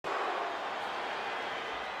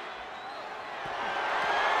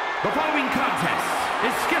The following contest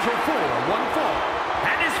is scheduled for one fall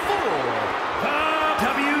and is for the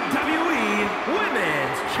WWE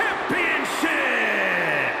Women's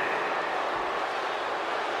Championship.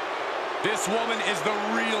 This woman is the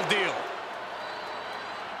real deal.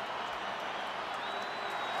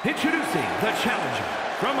 Introducing the challenger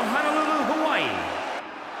from Honolulu, Hawaii,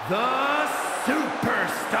 the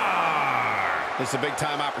Superstar. This is a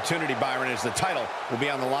big-time opportunity, Byron, as the title will be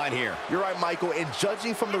on the line here. You're right, Michael, and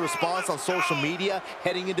judging from the response on social media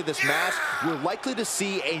heading into this match, we're likely to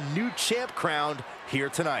see a new champ crowned here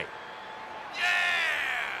tonight.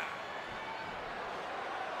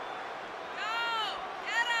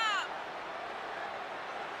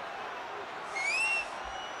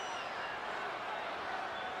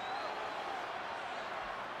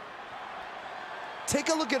 Take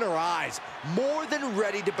a look in her eyes, more than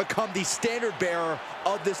ready to become the standard bearer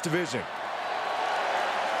of this division.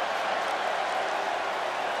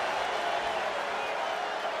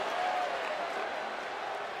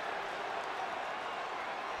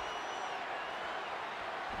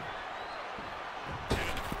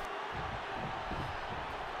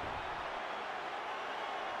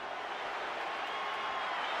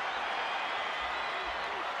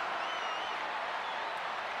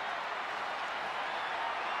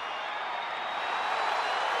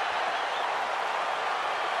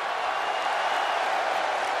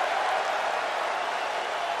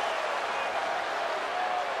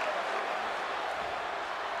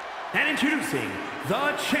 And introducing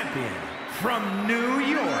the champion from New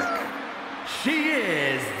York, she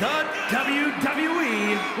is the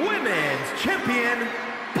WWE Women's Champion,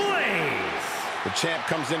 Blayze. The champ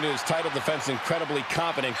comes into his title defense incredibly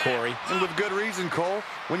confident, Corey. And with good reason, Cole.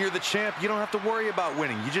 When you're the champ, you don't have to worry about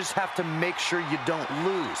winning. You just have to make sure you don't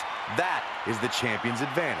lose. That is the champion's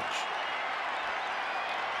advantage.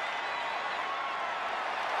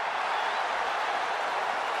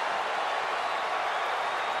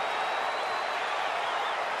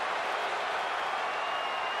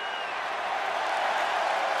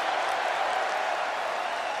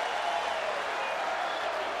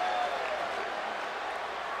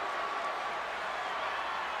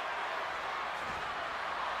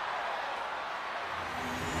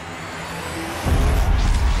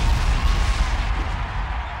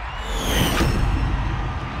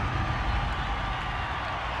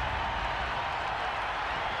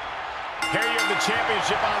 Here you have the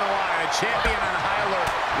championship on the line, a champion on high alert.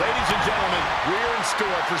 Ladies and gentlemen, we're in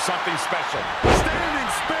store for something special. Standing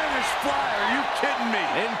Spanish fly, are you kidding me?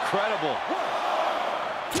 Incredible.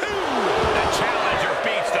 2! The challenger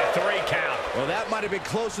beats the 3 count. Well, that might have been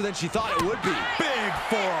closer than she thought it would be. Big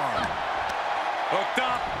forearm. Hooked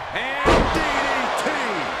up and DDT.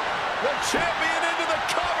 The champion into the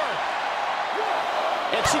cover.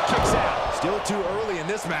 And she kicks out. Still too early in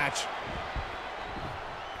this match.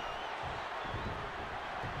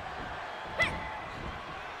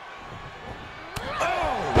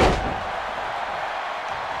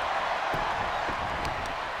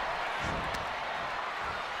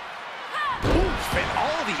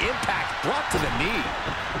 Impact brought to the knee.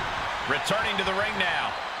 Returning to the ring now.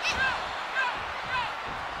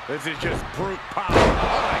 This is just brute power.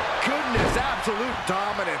 Oh my goodness, absolute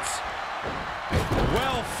dominance.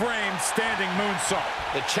 Well-framed standing moonsault.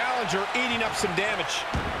 The challenger eating up some damage.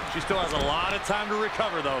 She still has a lot of time to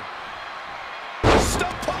recover, though.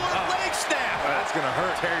 Stump puller leg snap. That's going to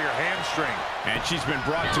hurt. Tear your hamstring. And she's been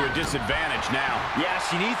brought to a disadvantage now. Yeah,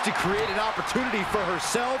 she needs to create an opportunity for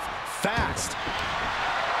herself fast.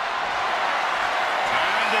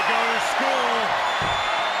 To go to school.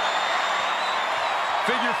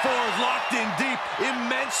 Figure 4 is locked in deep.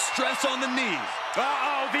 Immense stress on the knees.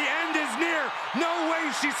 Uh-oh, the end is near. No way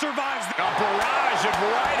she survives. A barrage of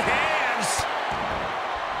right hands.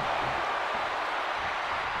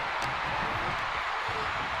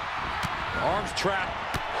 Arms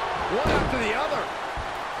trapped. One after the other.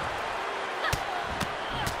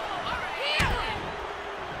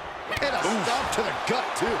 And a stomp to the gut,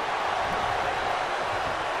 too.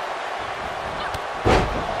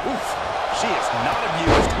 She is not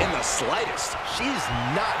amused in the slightest. She's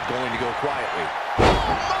not going to go quietly. Oh,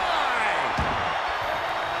 my!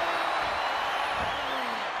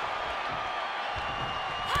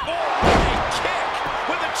 Oh, a kick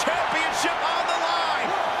with the championship on the line.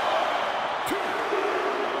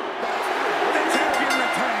 The champion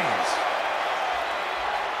retains.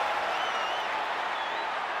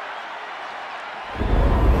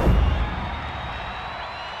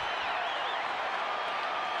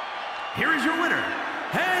 Here is your winner,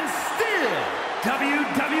 and still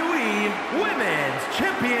WWE Women's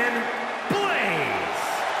Champion, Blayze.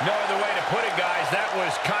 No other way to put it, guys. That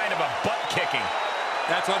was kind of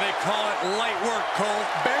That's why they call it light work, Cole.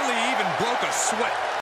 Barely even broke a sweat.